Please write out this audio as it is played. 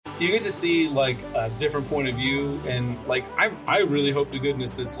you get to see like a different point of view, and like I really hope to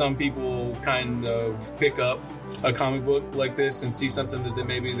goodness that some people kind of pick up a comic book like this and see something that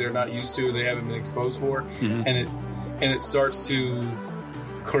maybe they're not used to, or they haven't been exposed for, and it starts to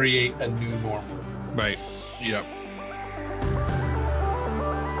create a new norm. Right. Yep.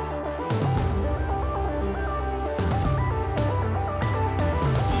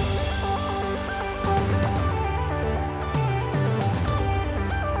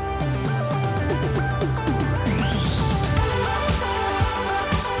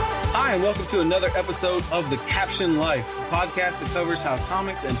 Hi, and welcome to another episode of The Caption Life, a podcast that covers how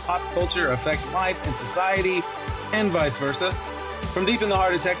comics and pop culture affect life and society, and vice versa. From deep in the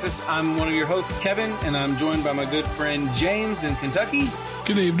heart of Texas, I'm one of your hosts, Kevin, and I'm joined by my good friend James in Kentucky.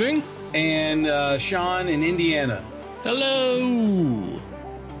 Good evening. And Sean in Indiana. Hello.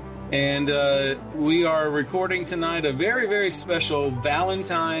 And we are recording tonight a very, very special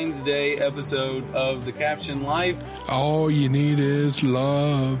Valentine's Day episode of The Caption Life. All you need is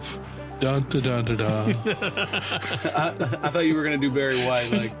love. Dun, dun, dun, dun, dun. I thought you were going to do Barry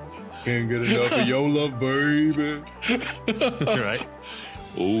White, like, can't get enough of your love, baby. Right.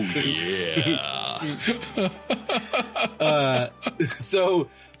 Oh, yeah. So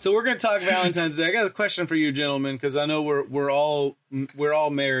we're going to talk Valentine's Day. I got a question for you, gentlemen, because I know we're all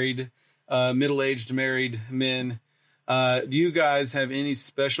married, middle-aged married men. Do you guys have any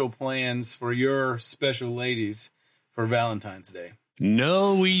special plans for your special ladies for Valentine's Day?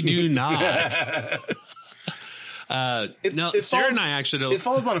 No, we do not. Sarah and I actually don't. It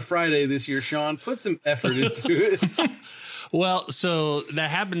falls on a Friday this year, Sean. Put some effort into it. Well, so that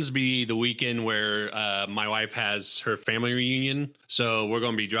happens to be the weekend where my wife has her family reunion. So we're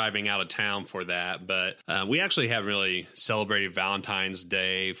going to be driving out of town for that. But we actually haven't really celebrated Valentine's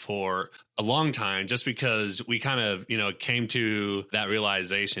Day for a long time, just because we kind of, came to that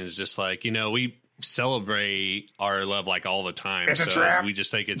realization. It's just like, we celebrate our love like all the time. It's a trap. We just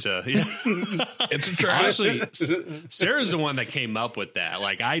think it's a It's a trap. Honestly, Sarah's the one that came up with that.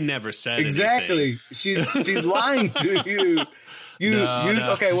 Like, I never said exactly. anything. She's lying to you.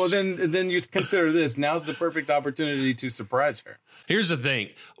 No. Okay, well then you consider this. Now's the perfect opportunity to surprise her. Here's the thing.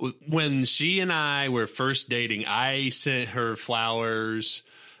 When she and I were first dating, I sent her flowers.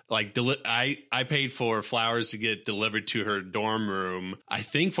 Like, I paid for flowers to get delivered to her dorm room, I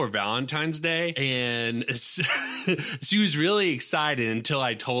think for Valentine's Day. And she was really excited until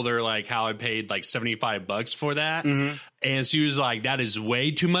I told her like how I paid like $75 for that. Mm-hmm. And she was like, that is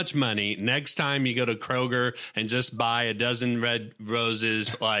way too much money. Next time you go to Kroger and just buy a dozen red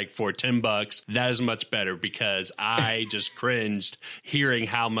roses like for $10, that is much better, because I just cringed hearing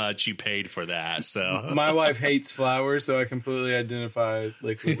how much you paid for that. So my wife hates flowers, so I completely identify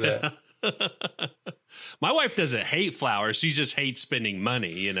with that. My wife doesn't hate flowers. She just hates spending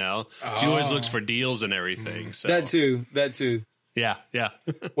money, She always looks for deals and everything. So That too. Yeah.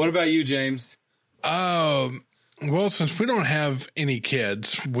 What about you, James? Well, since we don't have any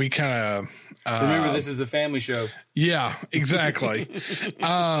kids, we kind of remember this is a family show. Yeah, exactly.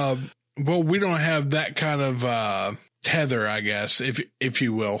 Well, we don't have that kind of tether, I guess, if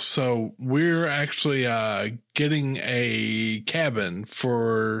you will. So we're actually getting a cabin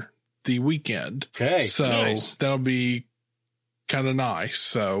for the weekend. Okay, so nice. That'll be kind of nice.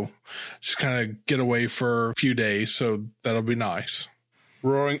 So just kind of get away for a few days. So that'll be nice.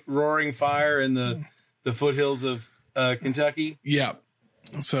 Roaring fire in the foothills of Kentucky. Yeah.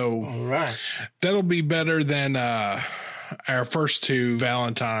 So all right. That'll be better than our first two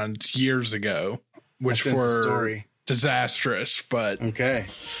Valentines years ago, which were disastrous. But okay.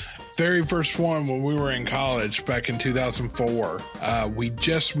 Very first one when we were in college back in 2004. We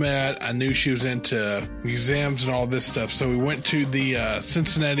just met. I knew she was into museums and all this stuff. So we went to the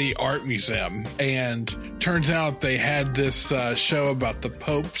Cincinnati Art Museum, and turns out they had this show about the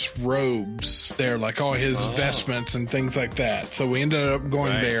Pope's robes there, like all his vestments and things like that. So we ended up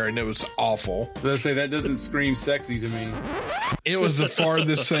going there, and it was awful. Let's say that doesn't scream sexy to me. It was the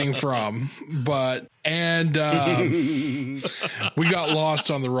farthest thing from, and we got lost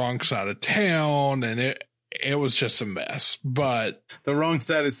on the wrong side of town, and it was just a mess. But the wrong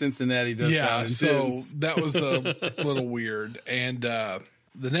side of Cincinnati does sound intense. So that was a little weird. And the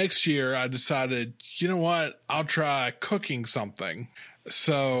next year I decided, you know what, I'll try cooking something.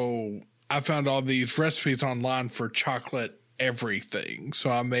 So I found all these recipes online for chocolate everything.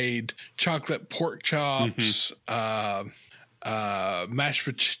 So I made chocolate pork chops, mashed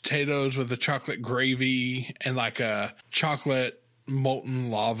potatoes with a chocolate gravy, and like a chocolate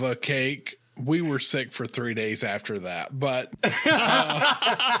molten lava cake. We were sick for 3 days after that, but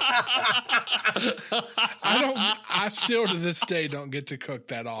I still to this day don't get to cook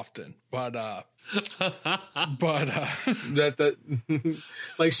that often, but that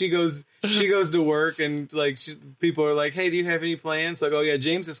like she goes to work and like people are like, hey, do you have any plans? Like, oh yeah,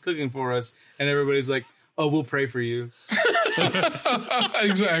 James is cooking for us, and everybody's like, oh, we'll pray for you.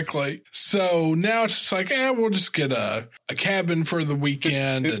 Exactly. So now it's just like, we'll just get a cabin for the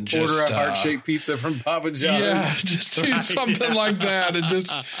weekend and just order a heart-shaped pizza from Papa John's. Yeah, just do something like that and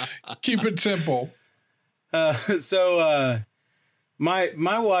just keep it simple. My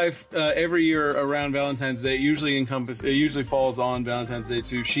wife every year around Valentine's Day, it usually falls on Valentine's Day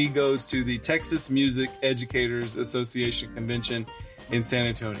too. She goes to the Texas Music Educators Association convention in San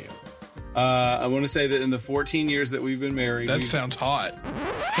Antonio. I want to say that in the 14 years that we've been married, that sounds hot.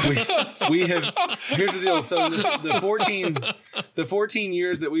 We have. Here's the deal. So the 14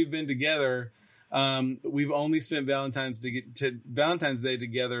 years that we've been together, we've only spent Valentine's Day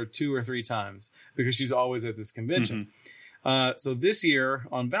together 2 or 3 times because she's always at this convention. Mm-hmm. So this year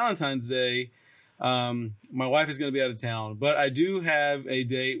on Valentine's Day, my wife is going to be out of town, but I do have a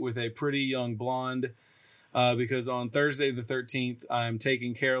date with a pretty young blonde. Because on Thursday the 13th, I'm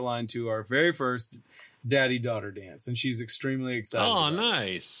taking Caroline to our very first daddy-daughter dance, and she's extremely excited. Oh,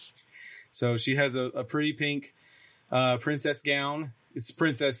 nice. So she has a pretty pink princess gown. It's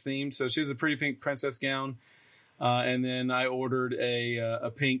princess themed, so she has a pretty pink princess gown. And then I ordered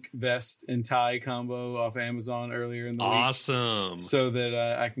a pink vest and tie combo off Amazon earlier in the week. Awesome. So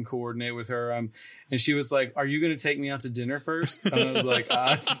that I can coordinate with her. And she was like, "Are you going to take me out to dinner first?" And I was like,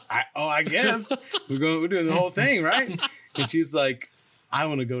 I guess we're doing the whole thing, right? And she's like, "I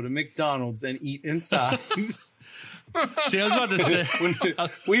want to go to McDonald's and eat inside." See, I was about to say,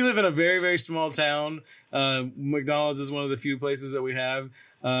 we live in a very, very small town. McDonald's is one of the few places that we have.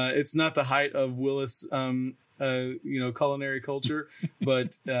 It's not the height of Willis, culinary culture,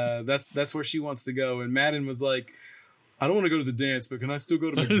 but that's where she wants to go. And Madden was like, "I don't want to go to the dance, but can I still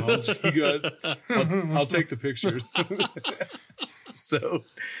go to McDonald's with you guys? I'll take the pictures." So,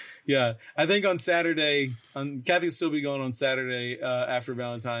 yeah, I think on Saturday, Kathy will still be going on Saturday after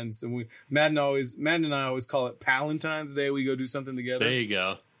Valentine's, and Madden and I always call it Palentine's Day. We go do something together. There you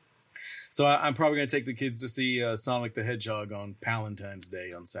go. So I'm probably going to take the kids to see Sonic the Hedgehog on Palentine's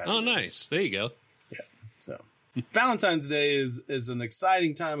Day on Saturday. Oh, nice. There you go. Yeah. So Valentine's Day is an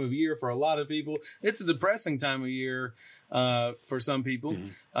exciting time of year for a lot of people. It's a depressing time of year for some people.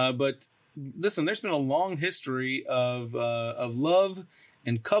 Mm-hmm. But listen, there's been a long history of love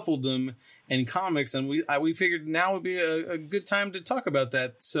and coupledom in comics, and we figured now would be a good time to talk about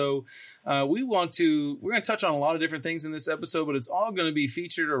that. So we're going to touch on a lot of different things in this episode, but it's all going to be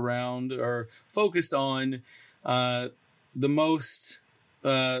featured around or focused on the most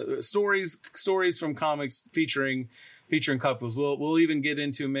stories from comics featuring couples. We'll even get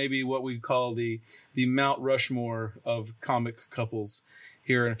into maybe what we call the Mount Rushmore of comic couples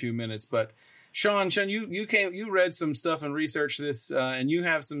here in a few minutes. But Sean, you read some stuff and researched this, and you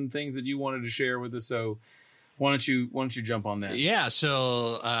have some things that you wanted to share with us. So why don't you jump on that? Yeah.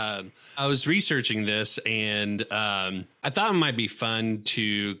 So I was researching this, and I thought it might be fun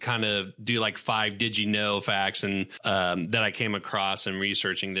to kind of do like 5 did you know facts and that I came across in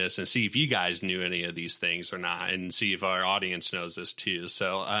researching this, and see if you guys knew any of these things or not, and see if our audience knows this too.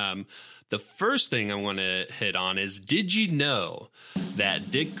 So the first thing I want to hit on is, did you know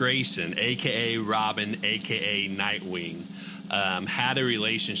that Dick Grayson, a.k.a. Robin, a.k.a. Nightwing, had a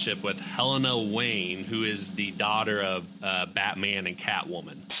relationship with Helena Wayne, who is the daughter of Batman and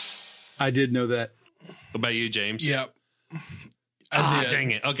Catwoman? I did know that. What about you, James? Yep.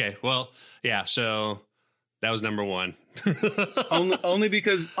 Dang it. Okay. Well, yeah. So that was number one. only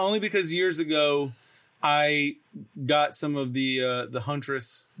because years ago I got some of the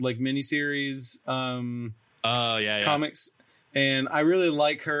Huntress like miniseries comics, and I really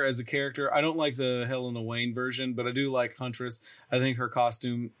like her as a character. I don't like the Helena Wayne version, but I do like Huntress. I think her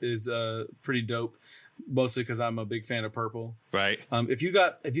costume is pretty dope, mostly because I'm a big fan of purple. Right. If you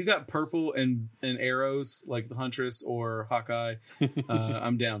got purple and arrows like the Huntress or Hawkeye,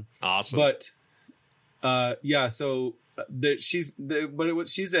 I'm down. Awesome. But yeah, so she's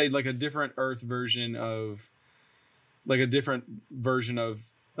a different Earth version of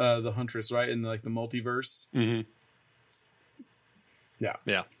the Huntress, right? In like the multiverse. Mm-hmm. Yeah.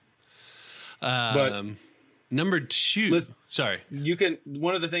 But number 2. Sorry.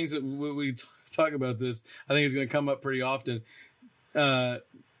 One of the things that we talk about this, I think is going to come up pretty often.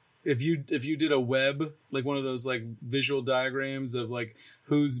 if you did a web, like one of those like visual diagrams of like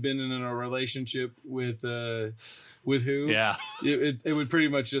who's been in a relationship with who, Yeah. it would pretty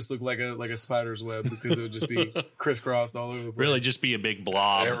much just look like a spider's web, because it would just be crisscrossed all over the place. Really just be a big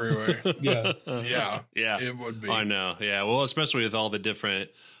blob everywhere. Yeah. Yeah, it would be. I know. Yeah. Well, especially with all the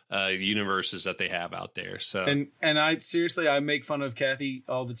different universes that they have out there. So and I make fun of Kathy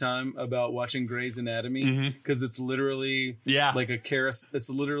all the time about watching Grey's Anatomy, because it's literally like it's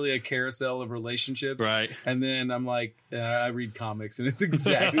literally a carousel of relationships, right? And then I'm like, I read comics and it's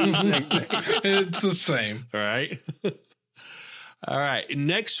exactly the same thing. It's the same, right? All right,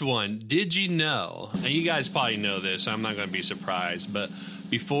 next one. Did you know, and you guys probably know this, so I'm not going to be surprised, but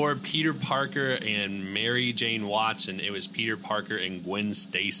before Peter Parker and Mary Jane Watson, it was Peter Parker and Gwen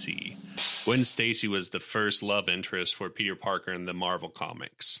Stacy. Gwen Stacy was the first love interest for Peter Parker in the Marvel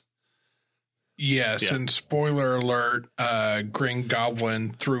comics. Yes, and spoiler alert, Green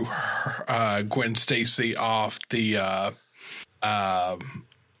Goblin threw Gwen Stacy off the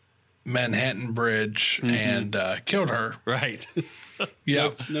Manhattan Bridge and killed her. Right.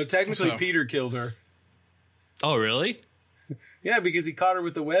 Yep. No, technically Peter killed her. Oh, really? Yeah, because he caught her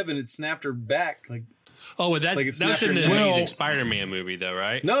with the web and it snapped her back. Oh, well, that's in the Amazing Spider-Man movie, though,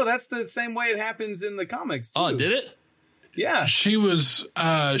 right? No, that's the same way it happens in the comics, too. Oh, did it? Yeah. She was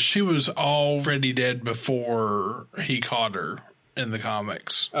already dead before he caught her in the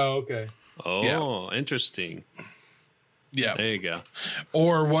comics. Oh, okay. Oh, interesting. Yeah. There you go.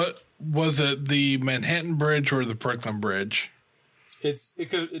 Or what was it, the Manhattan Bridge or the Brooklyn Bridge?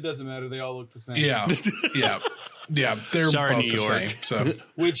 It doesn't matter. They all look the same. Yeah. Yeah. Yeah, they're Sorry, both New the York. same. So,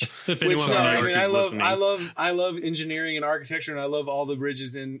 I love engineering and architecture, and I love all the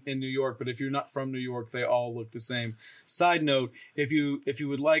bridges in New York. But if you're not from New York, they all look the same. Side note: if you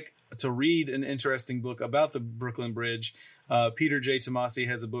would like to read an interesting book about the Brooklyn Bridge, Peter J. Tomasi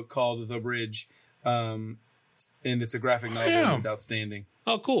has a book called The Bridge, and it's a graphic novel. And it's outstanding.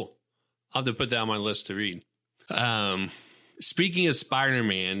 Oh, cool! I'll have to put that on my list to read. Speaking of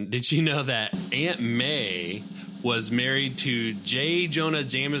Spider-Man, did you know that Aunt May was married to J. Jonah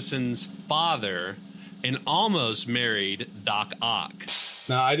Jameson's father and almost married Doc Ock?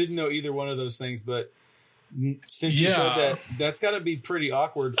 Now, I didn't know either one of those things, but since you said that, that's got to be pretty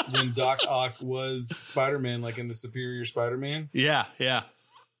awkward when Doc Ock was Spider-Man, like in the Superior Spider-Man. Yeah.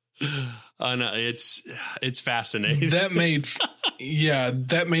 Oh, no, it's fascinating. That made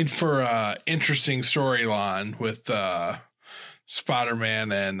for a interesting storyline with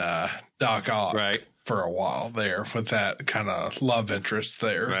Spider-Man and Doc Ock, right? For a while there, with that kind of love interest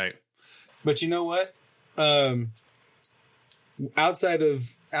there, right? But you know what? Outside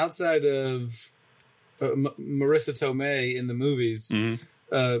of Marissa Tomei in the movies,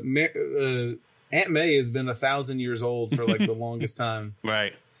 Aunt May has been 1,000 years old for like the longest time,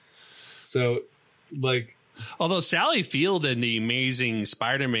 right? So, like, although Sally Field in the Amazing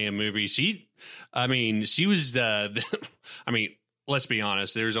Spider-Man movie, she was let's be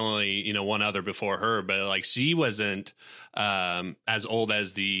honest, there's only, one other before her, but like she wasn't as old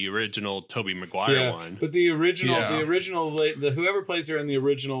as the original Tobey Maguire one. But the original, whoever plays her in the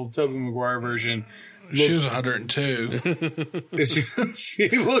original Tobey Maguire version, she was 102. she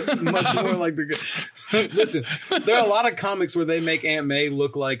looks much more like the. Listen, there are a lot of comics where they make Aunt May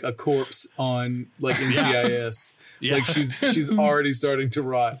look like a corpse on like NCIS. Yeah. Like she's already starting to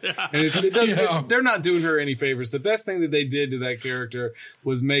rot, and they're not doing her any favors. The best thing that they did to that character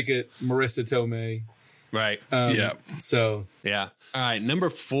was make it Marissa Tomei. Right. So. Yeah. All right.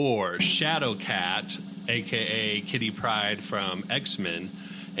 Number 4, Shadowcat, aka Kitty Pryde from X-Men,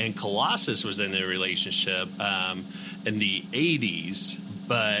 and Colossus was in a relationship in the 80s,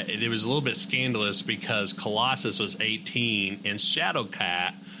 but it was a little bit scandalous because Colossus was 18 and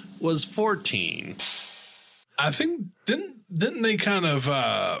Shadowcat was 14. I think didn't they kind of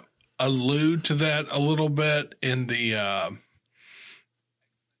allude to that a little bit in the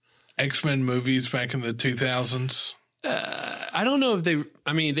X-Men movies back in the 2000s? I don't know if they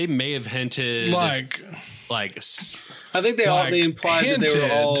may have hinted like I think they implied that they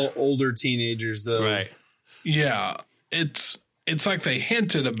were all older teenagers though. Right. Yeah. It's like they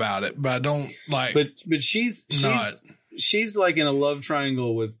hinted about it, but I don't like. But she's like in a love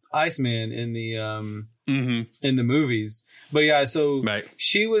triangle with Iceman in the in the movies. But yeah, so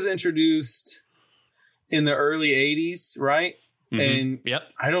she was introduced in the early 80s, right? And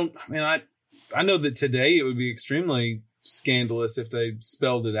I know that today it would be extremely scandalous if they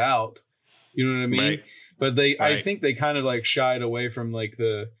spelled it out. You know what I mean? Right. But I think they kind of like shied away from like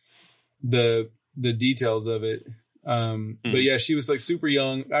the details of it. But yeah, she was like super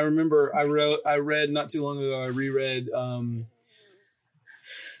young. I remember I read not too long ago, I reread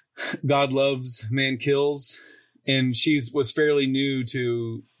God Loves, Man Kills. And was fairly new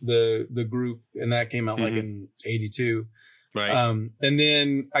to the group, and that came out like in 82. Right. And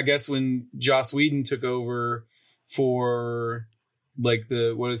then I guess when Joss Whedon took over for like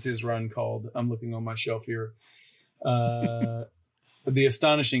what is his run called? I'm looking on my shelf here. The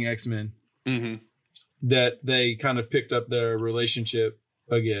Astonishing X-Men. That they kind of picked up their relationship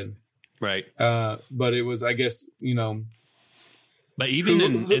again. Right. But it was, I guess, but even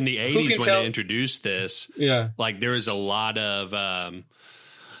in the 80s when they introduced this, like there was a lot of, I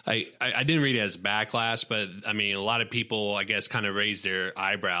didn't read it as backlash, but I mean, a lot of people, I guess, kind of raised their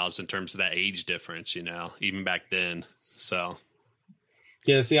eyebrows in terms of that age difference, even back then. So.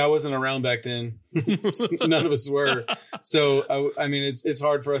 Yeah, see, I wasn't around back then. None of us were. So, I mean, it's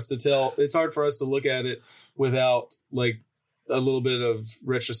hard for us to tell. It's hard for us to look at it without like a little bit of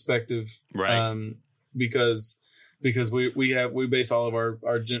retrospective, right? Because we base all of our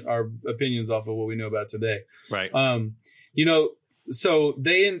opinions off of what we know about today, right? So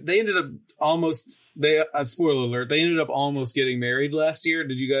they ended up almost spoiler alert, they ended up almost getting married last year.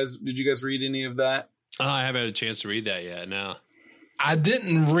 Did you guys read any of that? Oh, I haven't had a chance to read that yet. No. I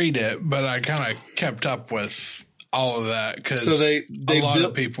didn't read it, but I kind of kept up with all of that because a lot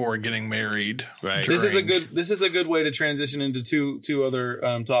of people were getting married. Right. This is a good way to transition into two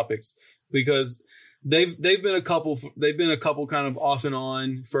other topics, because they've been a couple kind of off and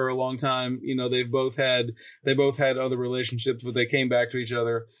on for a long time. They both had other relationships, but they came back to each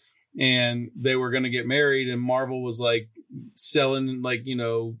other, and they were going to get married. And Marvel was like selling it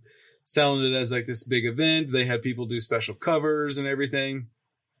as like this big event. They had people do special covers and everything.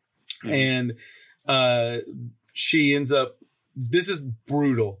 And she ends up, this is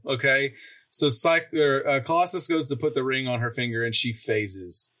brutal. Okay. So Colossus goes to put the ring on her finger and she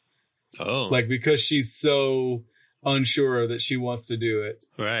phases. Oh, like, because she's so unsure that she wants to do it.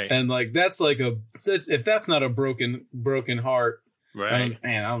 Right. And like, if that's not a broken heart, right.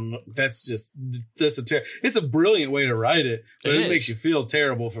 I don't know. That's it's a brilliant way to write it, but it makes you feel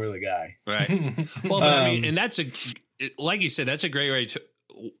terrible for the guy. Right. Well, but I mean, and like you said, that's a great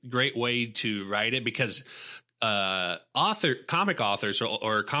way to write it, because comic authors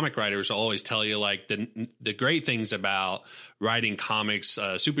or comic writers will always tell you like the great things about writing comics,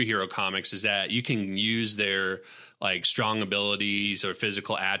 superhero comics, is that you can use their like strong abilities or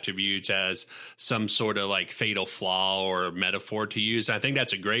physical attributes as some sort of like fatal flaw or metaphor to use. I think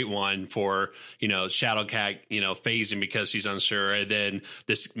that's a great one for, Shadowcat, phasing because she's unsure. And then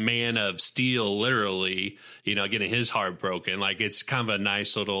this Man of Steel, literally, getting his heart broken. Like, it's kind of a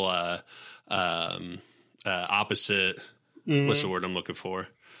nice little, opposite. What's the word I'm looking for?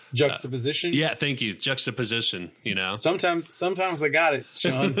 Juxtaposition. Yeah, thank you. Juxtaposition. Sometimes I got it,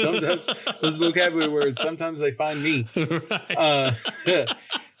 Sean. Sometimes those vocabulary words. Sometimes they find me. Right.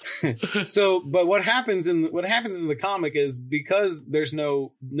 But what happens in the comic is, because there's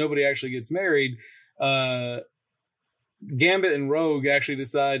nobody actually gets married. Gambit and Rogue actually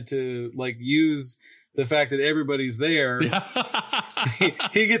decide to like use the fact that everybody's there.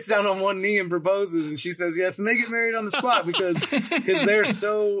 He gets down on one knee and proposes, and she says yes, and they get married on the spot because they're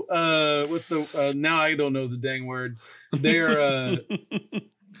so now I don't know the dang word. They're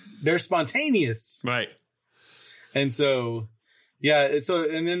spontaneous, right? And so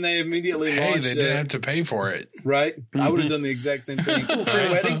and then they immediately launched. They didn't have to pay for it, right? I would have done the exact same thing. Cool, free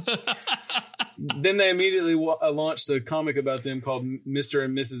wedding. Then they immediately launched a comic about them called Mr.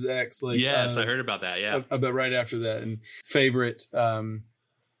 and Mrs. X. Like, yes, I heard about that. Yeah, about right after that, and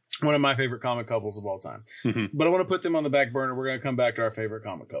one of my favorite comic couples of all time. But I want to put them on the back burner. We're going to come back to our favorite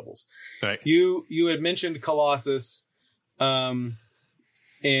comic couples. Right. You had mentioned Colossus, and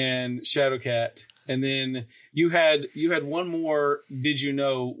Shadowcat, and then you had one more. Did you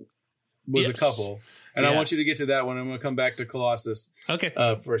know was a couple? And I want you to get to that one. I'm going to come back to Colossus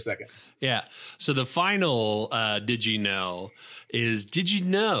for a second. Yeah. So the final Did You Know is, did you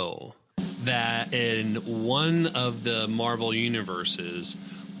know that in one of the Marvel universes,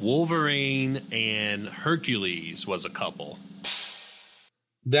 Wolverine and Hercules was a couple?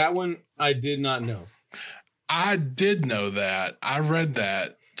 That one I did not know. I did know that. I read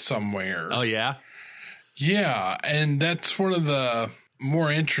that somewhere. Oh, yeah? Yeah, and that's one of the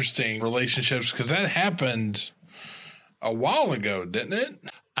more interesting relationships, because that happened a while ago, didn't it?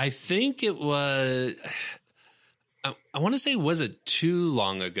 I think it was. I want to say, was it too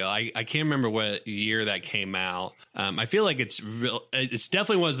long ago? I can't remember what year that came out. I feel like it's real. It's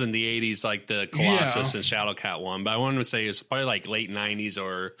definitely wasn't the 80s like the Colossus and Shadowcat one, but I wanted to say it's probably like late 90s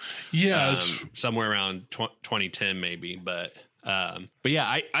or somewhere around 2010 maybe. But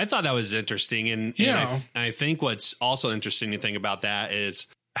yeah, I thought that was interesting. And I think what's also interesting to think about that is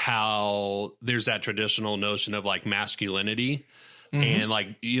how there's that traditional notion of like masculinity. And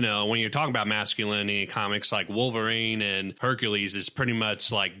like, when you're talking about masculinity in comics, like Wolverine and Hercules is pretty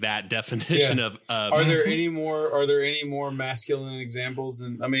much like that definition of. Are there any more masculine examples?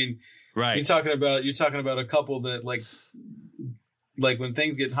 And I mean, right. You're talking about a couple that like when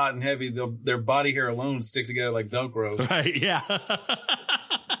things get hot and heavy, their body hair alone stick together like Velcro. Right. Yeah.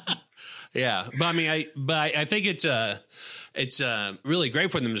 Yeah. But I mean, I think it's really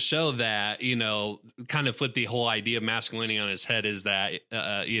great for them to show that, kind of flip the whole idea of masculinity on its head, is that,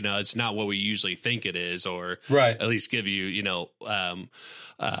 it's not what we usually think it is, or at least give you,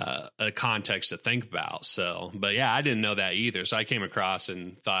 a context to think about. So, but yeah, I didn't know that either. So I came across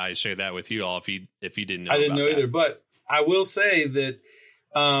and thought I'd share that with you all if you didn't know. I didn't know that either, but I will say that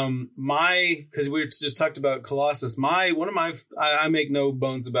because we just talked about Colossus, I make no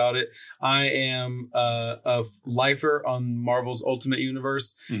bones about it. I am a lifer on Marvel's Ultimate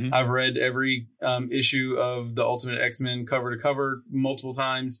Universe. I've read every issue of the Ultimate X-Men cover to cover multiple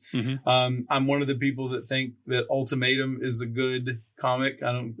times. I'm one of the people that think that Ultimatum is a good comic.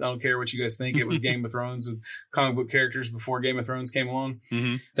 I don't care what you guys think. It was Game of Thrones with comic book characters before Game of Thrones came along.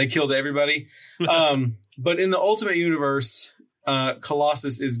 They killed everybody. But in the Ultimate Universe,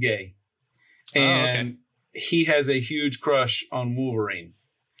 Colossus is gay, and he has a huge crush on Wolverine.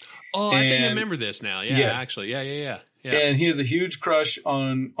 Oh, I think I remember this now. Yeah, yes. Actually. Yeah. And he has a huge crush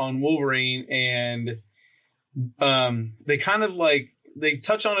on Wolverine, and they kind of they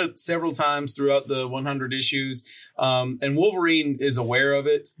touch on it several times throughout the 100 issues. And Wolverine is aware of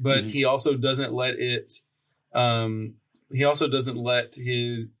it, but he also doesn't let it. He also doesn't let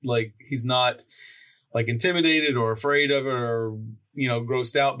he's not intimidated or afraid of it, or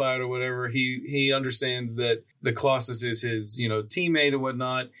grossed out by it or whatever. He understands that the Colossus is his teammate and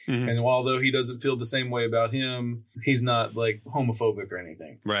whatnot, and although he doesn't feel the same way about him, he's not homophobic or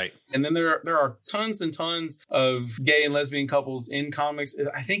anything. Right. And then there are tons and tons of gay and lesbian couples in comics.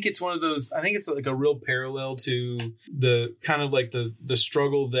 I think it's one of those. I think it's like a real parallel to the kind of the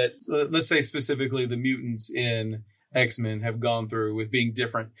struggle that let's say specifically the mutants in X-Men have gone through with being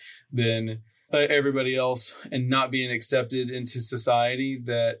different than everybody else and not being accepted into society,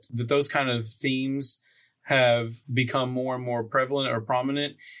 that those kind of themes have become more and more prevalent or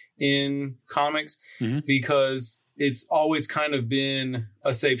prominent in comics, because it's always kind of been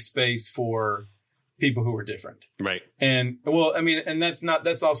a safe space for people who are different. Right. And well, I mean, and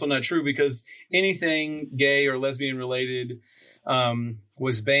that's also not true, because anything gay or lesbian related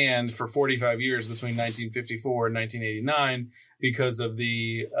was banned for 45 years between 1954 and 1989 because of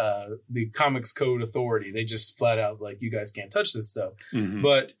the Comics Code Authority. They just flat out you guys can't touch this stuff.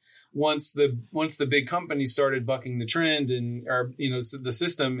 But once the big companies started bucking the trend the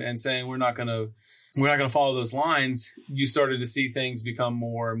system and saying we're not going to follow those lines, you started to see things become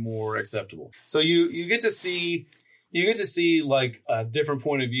more and more acceptable. So you get to see a different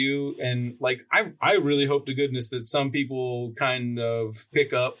point of view, and I really hope to goodness that some people kind of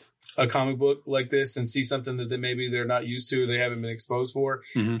pick up a comic book like this and see something that maybe they're not used to, they haven't been exposed for,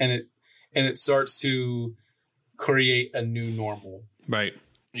 and it starts to create a new normal. Right.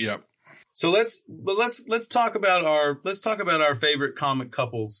 Yep. So let's talk about our favorite comic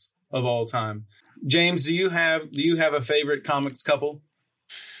couples of all time. James, do you have a favorite comics couple?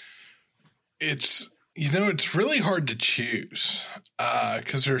 It's really hard to choose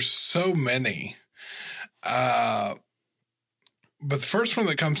because there's so many. But the first one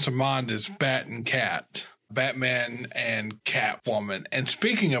that comes to mind is Bat and Cat. Batman and Catwoman. And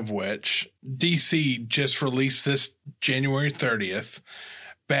speaking of which, DC just released this January 30th,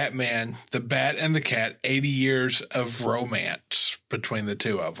 Batman, the Bat and the Cat, 80 years of romance between the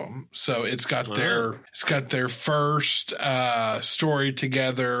two of them. So it's got their first story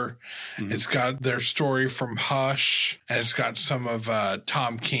together. It's got their story from Hush, and it's got some of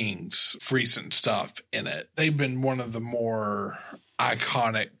Tom King's recent stuff in it. They've been one of the more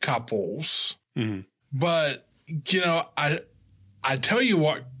iconic couples. But, I tell you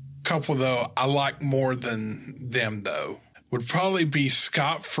what couple, though, I like more than them, though, would probably be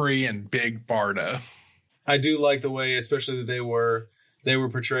Scott Free and Big Barda. I do like the way, especially that they were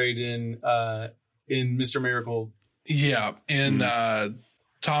portrayed in Mr. Miracle. Yeah, in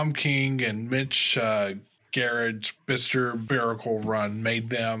Tom King and Mitch Garrett's Mr. Miracle run made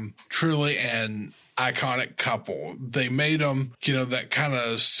them truly an iconic couple. They made them, that kind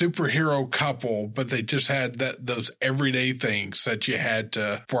of superhero couple, but they just had those everyday things that you had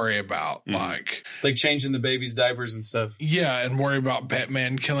to worry about, like changing the baby's diapers and stuff. Yeah, and worry about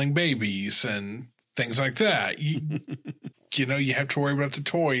Batman killing babies and things like that. You know, you have to worry about the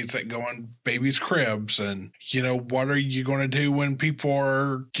toys that go on babies' cribs, and, you know, what are you going to do when people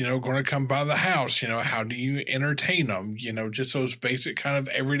are, you know, going to come by the house? You know, how do you entertain them? You know, just those basic kind of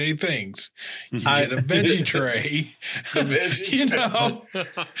everyday things. You get a veggie tray. The veggie you tray. know,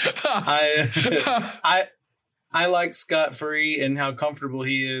 I like Scott Free and how comfortable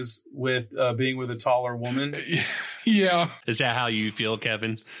he is with being with a taller woman. yeah. Is that how you feel,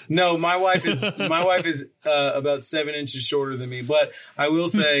 Kevin? No, my wife is about 7 inches shorter than me. But I will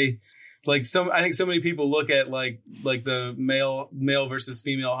say, like, I think so many people look at like the male versus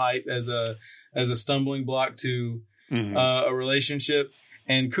female height as a stumbling block to a relationship.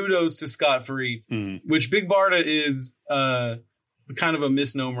 And kudos to Scott Free, which Big Barda is kind of a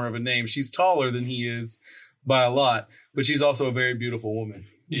misnomer of a name. She's taller than he is by a lot, but she's also a very beautiful woman.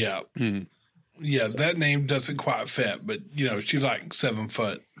 Yeah. Yeah, that name doesn't quite fit, but, you know, she's like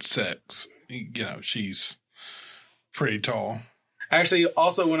 7'6". You know, she's pretty tall. Actually,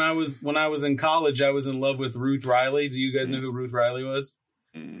 also when I was in college, I was in love with Ruth Riley. Do you guys know who Ruth Riley was?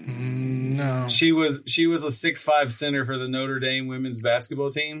 No. She was a 6'5" center for the Notre Dame women's basketball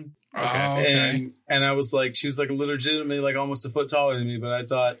team. Okay. Oh, okay. And I was like, she was like legitimately like almost a foot taller than me, but I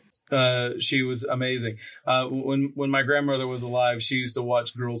thought she was amazing. When my grandmother was alive, she used to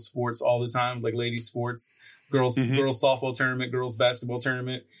watch girls sports all the time, like ladies sports, girls softball tournament, girls basketball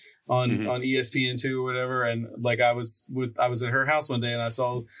tournament on ESPN2 or whatever. And like I was at her house one day and I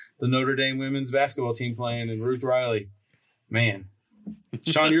saw the Notre Dame women's basketball team playing and Ruth Riley. Man,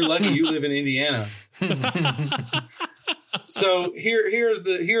 Sean, you're lucky you live in Indiana. So here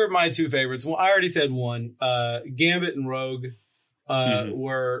are my two favorites. Well, I already said one. Gambit and Rogue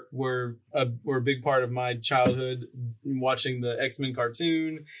were a big part of my childhood, watching the X-Men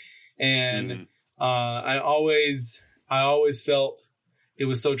cartoon, and I always felt it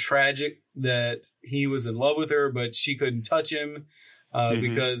was so tragic that he was in love with her, but she couldn't touch him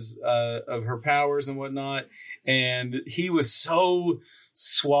because of her powers and whatnot. And he was so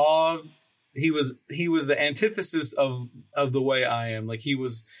suave. He was the antithesis of the way I am. Like he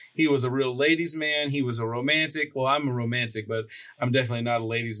was a real ladies man. He was a romantic. Well, I'm a romantic, but I'm definitely not a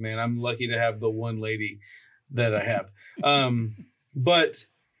ladies man. I'm lucky to have the one lady that I have. But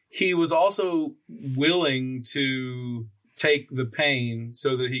he was also willing to take the pain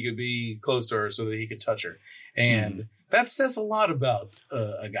so that he could be close to her, so that he could touch her. And that says a lot about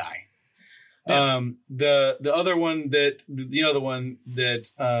a guy. Yeah. The other one that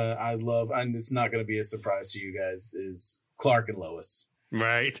I love, and it's not going to be a surprise to you guys, is Clark and Lois.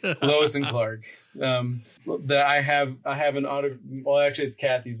 Right. Lois and Clark. That I have an well, actually it's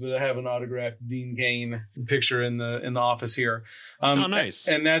Kathy's, but I have an autographed Dean Cain picture in the office here. Oh, nice.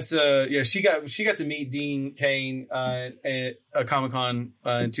 And that's she got to meet Dean Cain at a Comic-Con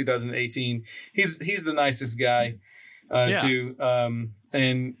in 2018. He's the nicest guy too.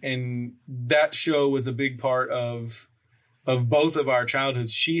 And that show was a big part of both of our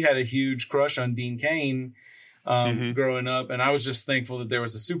childhoods. She had a huge crush on Dean Cain growing up, and I was just thankful that there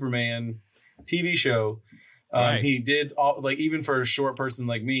was a Superman TV show. Right. He did even for a short person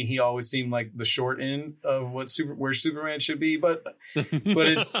like me, he always seemed like the short end of where Superman should be. But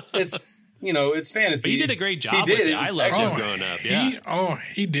it's you know, it's fantasy. But he did a great job. With it. I loved him growing up. Yeah.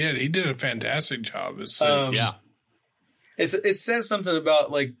 He did. He did a fantastic job. Yeah. It says something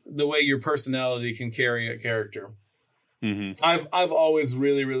about like the way your personality can carry a character. I've always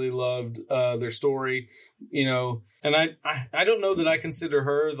really, really loved their story, you know, and I don't know that I consider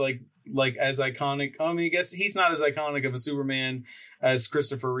her like as iconic. I mean, I guess he's not as iconic of a Superman as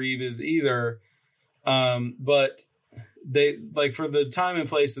Christopher Reeve is either. But they for the time and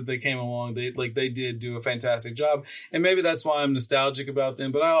place that they came along, they did do a fantastic job, and maybe that's why I'm nostalgic about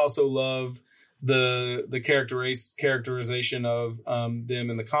them. But I also love the characterization of them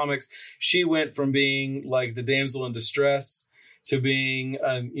in the comics. She went from being like the damsel in distress to being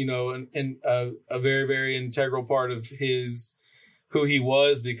a very, very integral part of who he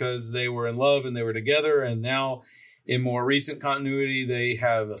was, because they were in love and they were together. And now in more recent continuity, they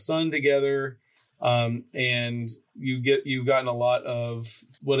have a son together. And you've gotten a lot of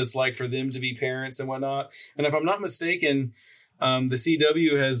what it's like for them to be parents and whatnot. And if I'm not mistaken, the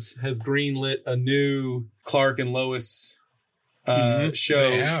CW has greenlit a new Clark and Lois show.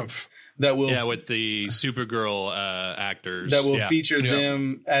 They have. That will with the Supergirl actors that will feature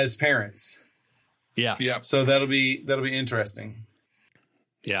them as parents. Yeah. So that'll be interesting.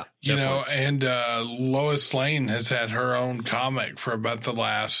 Yeah, you know, and Lois Lane has had her own comic for about the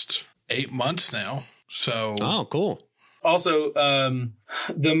last 8 months now. So cool. Also,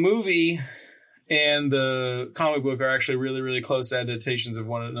 the movie and the comic book are actually really, really close adaptations of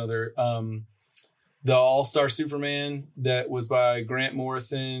one another. the All-Star Superman that was by Grant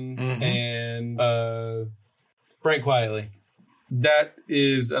Morrison and Frank Quitely. That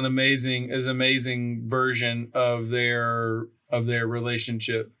is an amazing version of their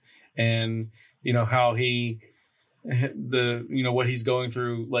relationship, and how what he's going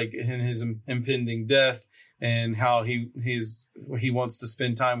through, like in his impending death, and how he wants to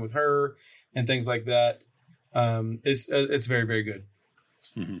spend time with her and things like that. It's very, very good.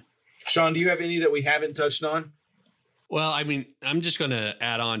 Mm-hmm. Sean, do you have any that we haven't touched on? Well, I mean, I'm just going to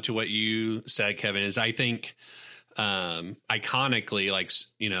add on to what you said, Kevin, is I think iconically, like,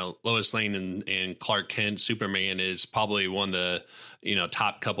 Lois Lane and Clark Kent Superman is probably one of the,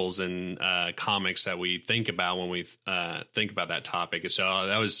 top couples in comics that we think about when we think about that topic. So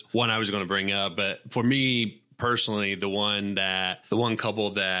that was one I was going to bring up. But for me personally, the one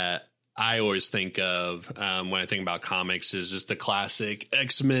couple that I always think of when I think about comics is just the classic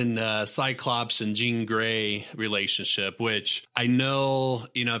X-Men Cyclops and Jean Grey relationship, which I know,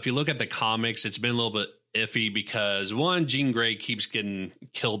 if you look at the comics, it's been a little bit iffy because one, Jean Grey keeps getting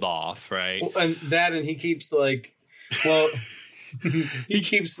killed off, right? Well, and he keeps he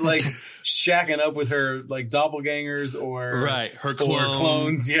keeps like shacking up with her like doppelgangers or her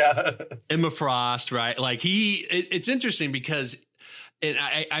clones. Yeah. Emma Frost, right? Like it's interesting because and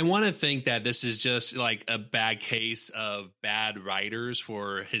I want to think that this is just like a bad case of bad writers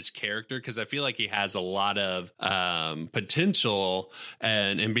for his character, because I feel like he has a lot of potential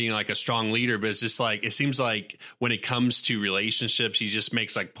and being like a strong leader, but it's just like it seems like when it comes to relationships, he just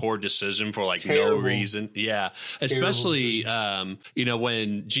makes like poor decision for like no reason. Yeah, especially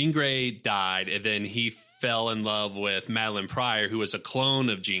when Jean Grey died, and then he fell in love with Madeline Pryor, who was a clone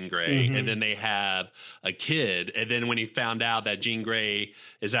of Jean Grey, and then they have a kid. And then when he found out that Jean Grey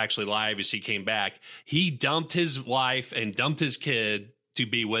is actually alive as he came back, he dumped his wife and dumped his kid to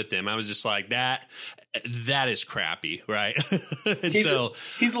be with him. I was just like, that is crappy, right?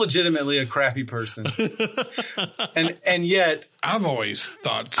 He's legitimately a crappy person. and yet I've always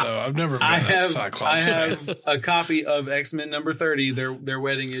thought so. I've never been a Cyclops. I have a copy of X-Men number 30, their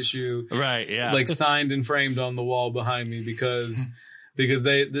wedding issue, right? Yeah, like signed and framed on the wall behind me because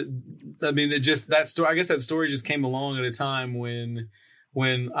that story. I guess that story just came along at a time when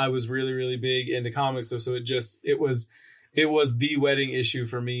I was really, really big into comics. So it was the wedding issue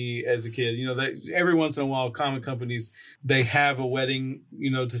for me as a kid. That every once in a while, comic companies, they have a wedding,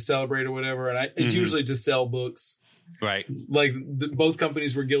 to celebrate or whatever. And it's usually to sell books. Right. Like both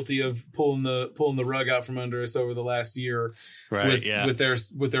companies were guilty of pulling the rug out from under us over the last year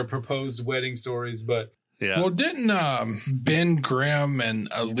with their proposed wedding stories. But yeah. Well, didn't Ben Grimm and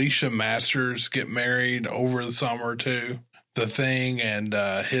Alicia Masters get married over the summer too? The Thing and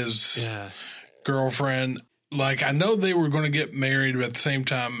his girlfriend. Like, I know they were going to get married at the same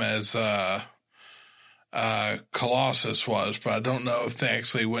time as Colossus was, but I don't know if they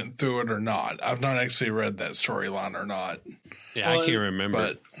actually went through it or not. I've not actually read that storyline or not. Yeah, I can't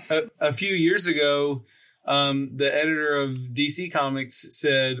remember. But a few years ago, the editor of DC Comics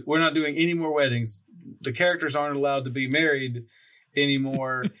said, we're not doing any more weddings. The characters aren't allowed to be married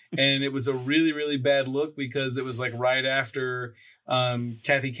anymore. And it was a really, really bad look because it was like right after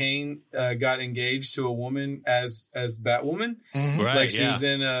Kathy Kane got engaged to a woman as Batwoman. Right, like she was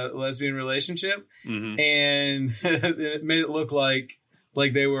in a lesbian relationship, and it made it look like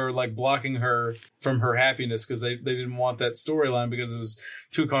they were like blocking her from her happiness because they didn't want that storyline because it was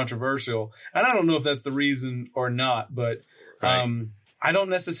too controversial. And I don't know if that's the reason or not, but I don't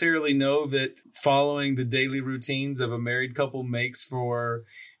necessarily know that following the daily routines of a married couple makes for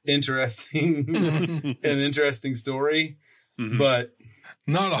an interesting story. But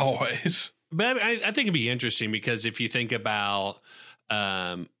not always. But I think it'd be interesting because if you think about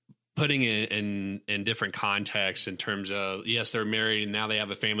putting it in different contexts in terms of, yes, they're married and now they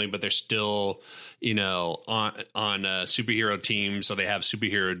have a family, but they're still, on superhero teams, so they have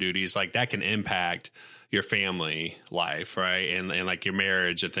superhero duties. Like that can impact your family life, right? And like your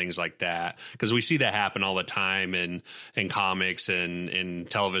marriage and things like that. Because we see that happen all the time in comics and in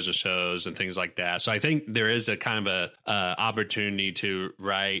television shows and things like that. So I think there is a kind of a opportunity to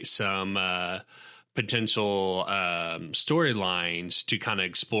write some potential storylines to kind of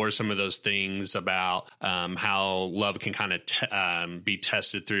explore some of those things about how love can kind of be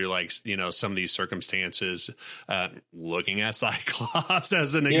tested through, like, some of these circumstances, looking at Cyclops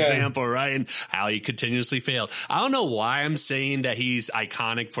as an example, right? And how he continuously failed. I don't know why I'm saying that he's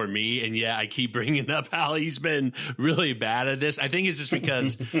iconic for me, and yet I keep bringing up how he's been really bad at this. I think it's just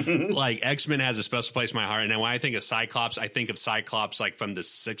because like X-Men has a special place in my heart. And when I think of Cyclops, I think of Cyclops like from the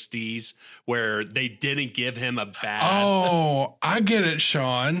 60s where they didn't give him a bad. Oh, I get it,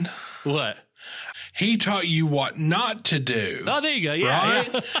 Sean. What? He taught you what not to do. Oh, there you go. Yeah,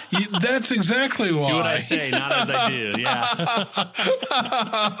 right? That's exactly why. Do what I say, not as I do. Yeah.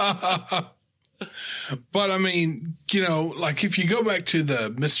 But I mean, like if you go back to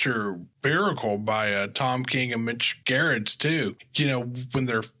the Mr. Miracle by Tom King and Mitch Gerrits too, when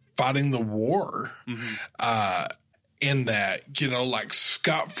they're fighting the war, in that, like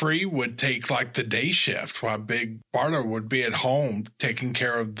Scott Free would take like the day shift while Big Barda would be at home taking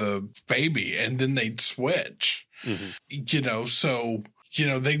care of the baby, and then they'd switch, so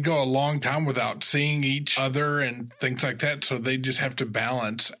they'd go a long time without seeing each other and things like that. So they just have to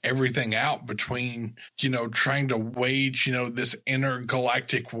balance everything out between, trying to wage, this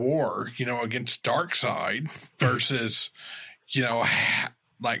intergalactic war, against Darkseid versus,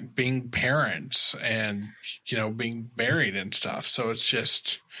 like being parents and, being married and stuff. So it's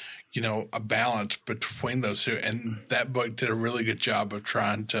just, a balance between those two. And that book did a really good job of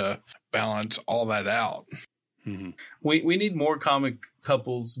trying to balance all that out. Mm-hmm. We need more comic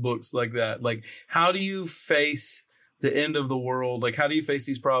couples books like that. Like, how do you face the end of the world? Like, how do you face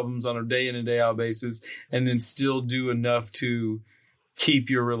these problems on a day in and day out basis and then still do enough to keep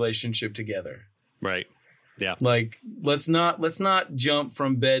your relationship together? Right. Yeah. Like, let's not jump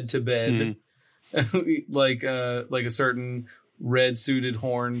from bed to bed like a certain red suited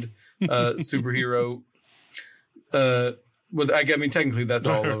horned superhero. Well, I mean, technically, that's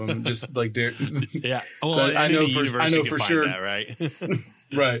all of them. Just like yeah. Well, I know for sure that, right?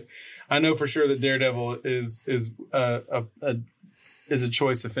 Right. I know for sure that Daredevil is a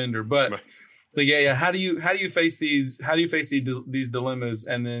choice offender, but yeah. How do you face these? How do you face these dilemmas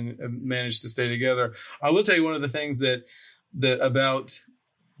and then manage to stay together? I will tell you one of the things that about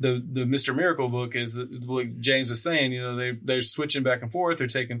the Mr. Miracle book is that what James was saying. They're switching back and forth. They're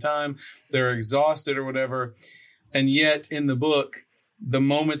taking time. They're exhausted or whatever. And yet in the book, the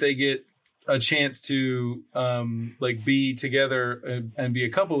moment they get a chance to be together and be a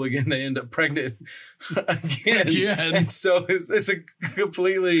couple again, they end up pregnant again. And so it's a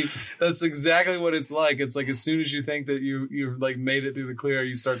completely, that's exactly what it's like. It's like as soon as you think that you've like made it through the clear,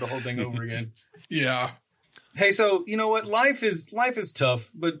 you start the whole thing over again. Yeah. Hey, so you know what? Life is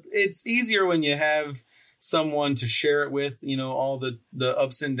tough, but it's easier when you have someone to share it with, all the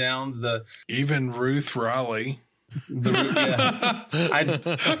ups and downs, even Ruth Riley. Yeah.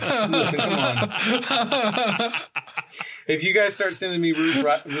 Listen, come on. If you guys start sending me Ruth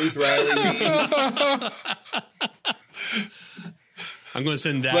Riley memes, I'm going to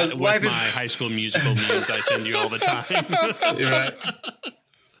send that with my High School Musical memes I send you all the time. You're right.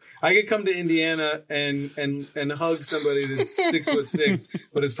 I could come to Indiana and hug somebody that's 6'6",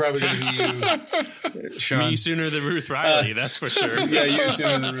 but it's probably going to be you, Sean. Me sooner than Ruth Riley, that's for sure. Yeah, you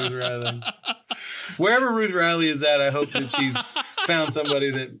sooner than Ruth Riley. Wherever Ruth Riley is at, I hope that she's found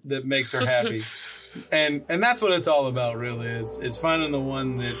somebody that makes her happy. And that's what it's all about, really. It's finding the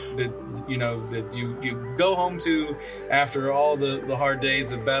one that you go home to after all the hard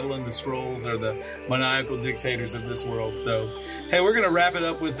days of battling the Skrulls or the maniacal dictators of this world. So, hey, we're gonna wrap it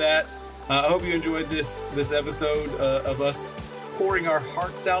up with that. I hope you enjoyed this episode of us pouring our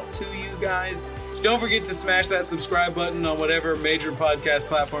hearts out to you guys. Don't forget to smash that subscribe button on whatever major podcast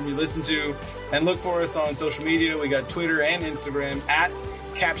platform you listen to, and look for us on social media. We got Twitter and Instagram at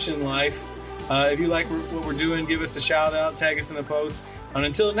Caption Life. If you like what we're doing, give us a shout out, tag us in a post. And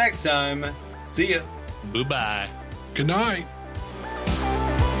until next time, see ya. Bye-bye. Good night.